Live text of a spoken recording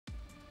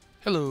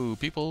Hello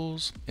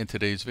peoples! In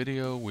today's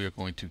video we are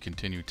going to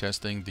continue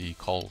testing the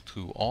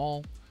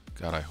Khartu-al.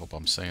 God, I hope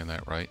I'm saying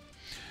that right.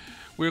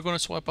 We're going to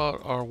swap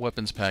out our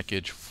weapons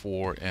package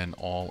for an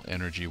all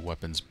energy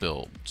weapons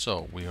build.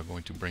 So we are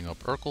going to bring up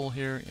Urkel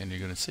here and you're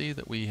going to see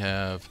that we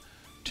have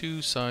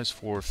two size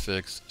 4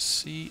 fixed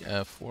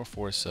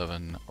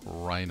CF-447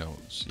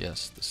 Rhinos.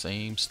 Yes, the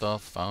same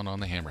stuff found on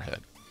the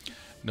Hammerhead.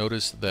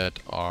 Notice that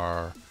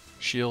our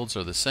shields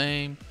are the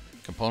same,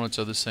 components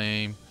are the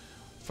same.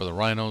 For the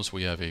Rhinos,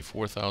 we have a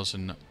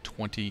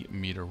 4,020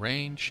 meter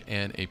range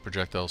and a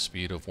projectile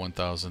speed of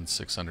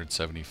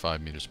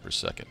 1,675 meters per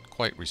second.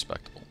 Quite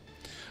respectable.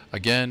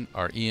 Again,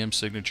 our EM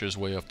signature is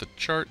way off the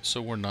chart,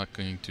 so we're not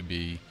going to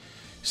be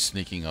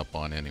sneaking up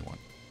on anyone.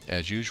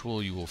 As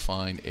usual, you will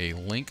find a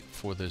link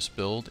for this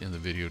build in the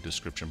video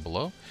description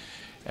below.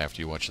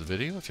 After you watch the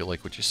video, if you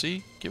like what you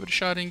see, give it a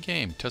shot in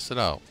game, test it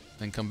out.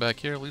 Then come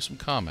back here, leave some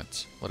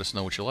comments. Let us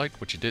know what you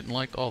liked, what you didn't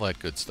like, all that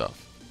good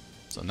stuff.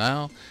 So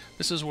now,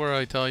 this is where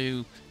I tell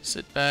you,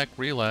 sit back,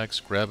 relax,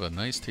 grab a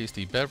nice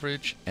tasty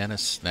beverage and a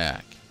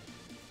snack.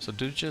 So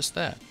do just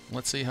that.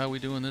 Let's see how we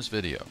do in this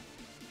video.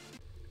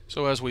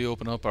 So as we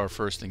open up our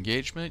first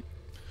engagement,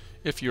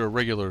 if you're a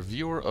regular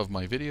viewer of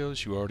my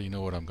videos, you already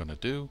know what I'm going to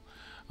do.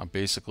 I'm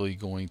basically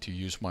going to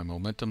use my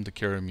momentum to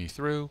carry me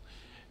through,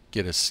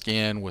 get a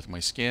scan with my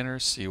scanner,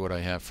 see what I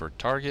have for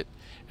target,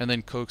 and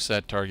then coax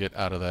that target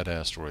out of that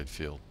asteroid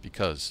field,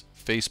 because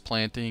face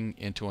planting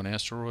into an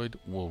asteroid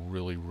will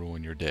really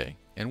ruin your day,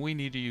 and we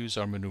need to use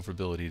our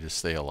maneuverability to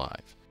stay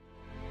alive.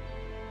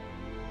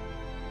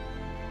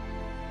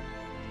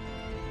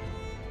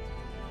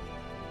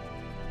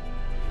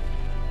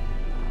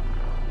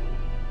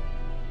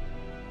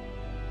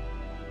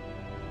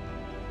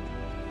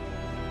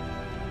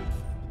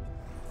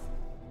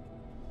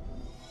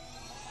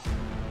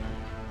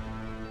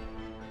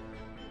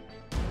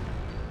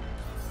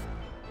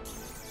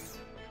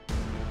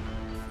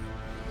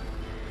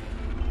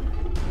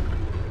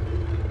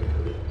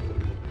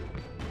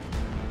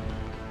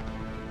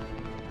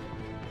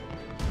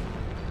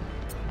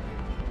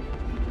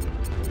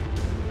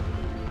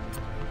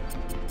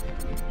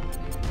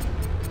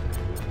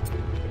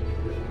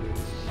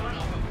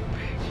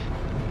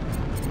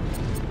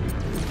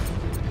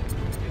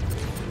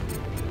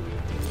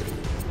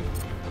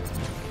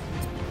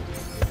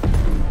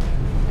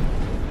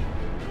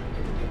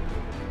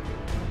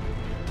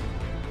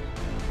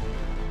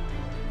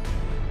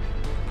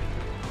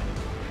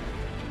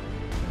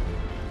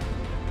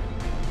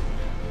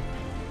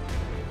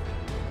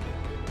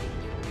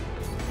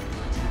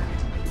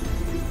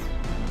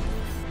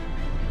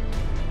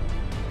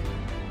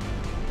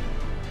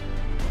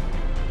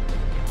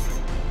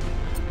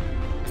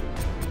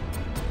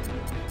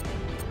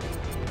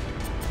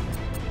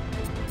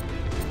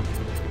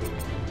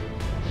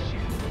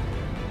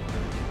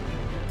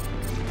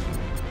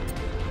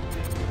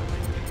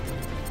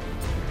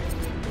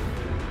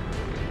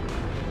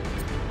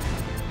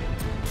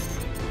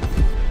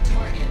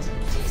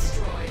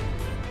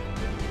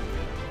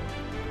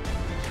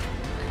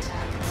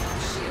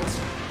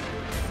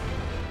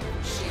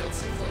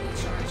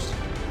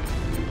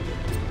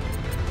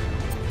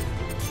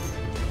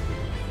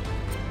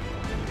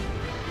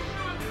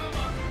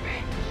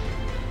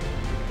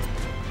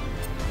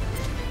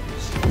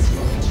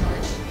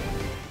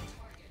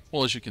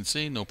 Well, as you can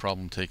see, no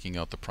problem taking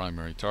out the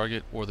primary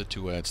target or the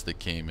two adds that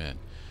came in.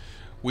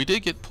 We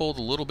did get pulled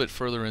a little bit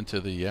further into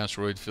the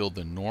asteroid field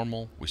than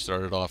normal. We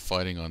started off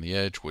fighting on the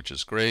edge, which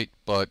is great,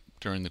 but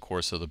during the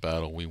course of the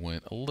battle we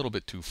went a little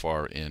bit too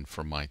far in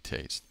for my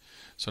taste.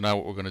 So now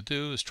what we're going to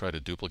do is try to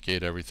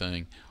duplicate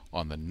everything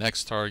on the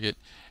next target,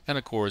 and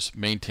of course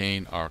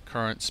maintain our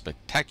current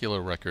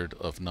spectacular record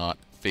of not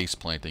face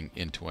planting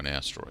into an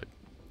asteroid.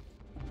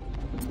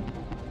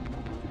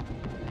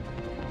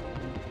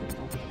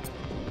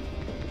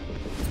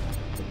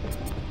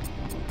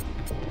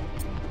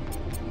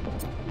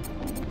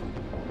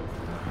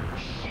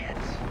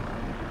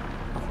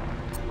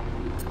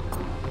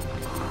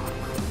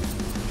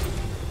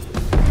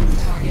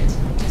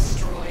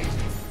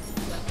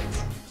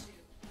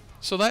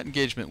 So that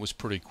engagement was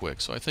pretty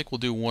quick, so I think we'll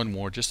do one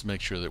more just to make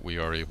sure that we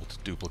are able to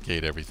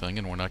duplicate everything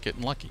and we're not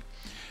getting lucky.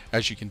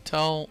 As you can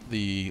tell,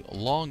 the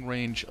long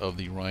range of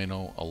the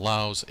Rhino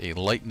allows a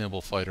light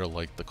nimble fighter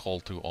like the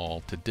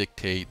Khartu-al to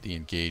dictate the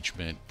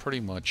engagement pretty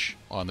much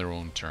on their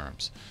own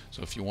terms.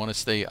 So if you want to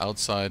stay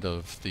outside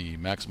of the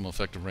maximum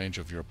effective range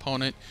of your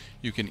opponent,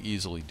 you can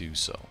easily do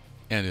so.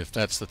 And if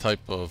that's the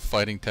type of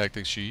fighting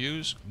tactics you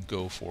use,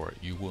 go for it.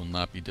 You will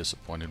not be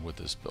disappointed with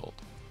this build.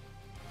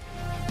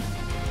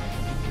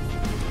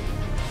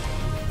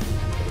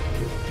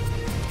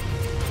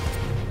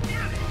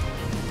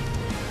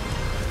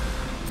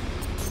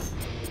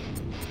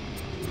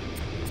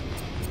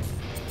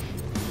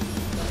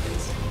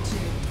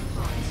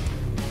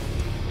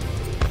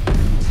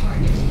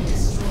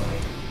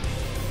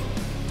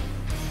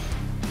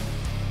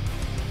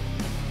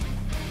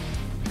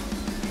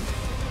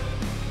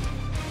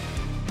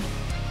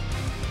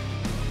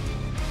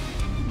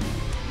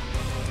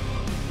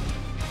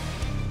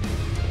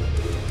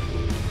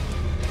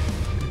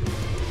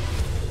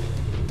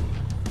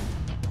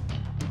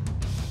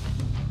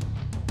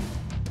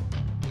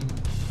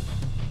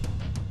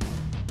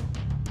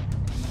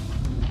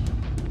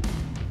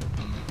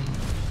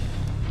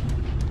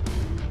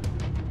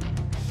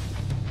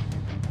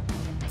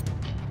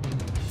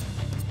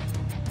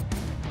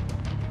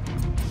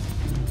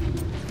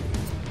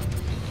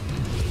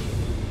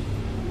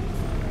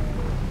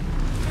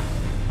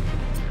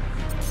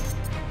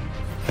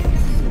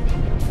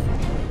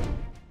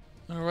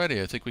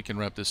 Alrighty, I think we can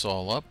wrap this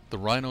all up. The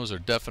Rhinos are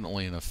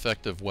definitely an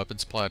effective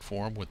weapons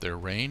platform with their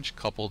range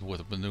coupled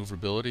with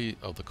maneuverability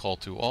of the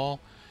Khartu-al.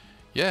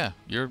 Yeah,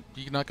 you're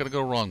not going to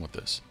go wrong with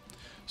this.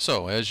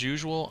 So, as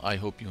usual, I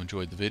hope you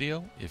enjoyed the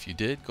video. If you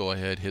did, go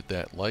ahead, hit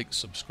that like,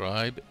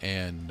 subscribe,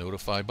 and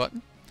notify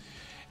button.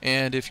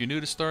 And if you're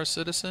new to Star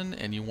Citizen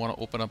and you want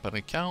to open up an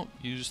account,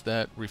 use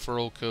that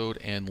referral code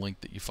and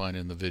link that you find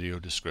in the video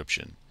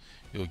description.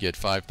 You'll get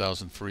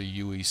 5,000 free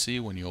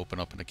UEC when you open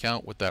up an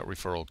account with that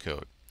referral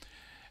code.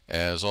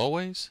 As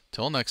always,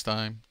 till next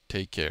time,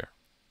 take care.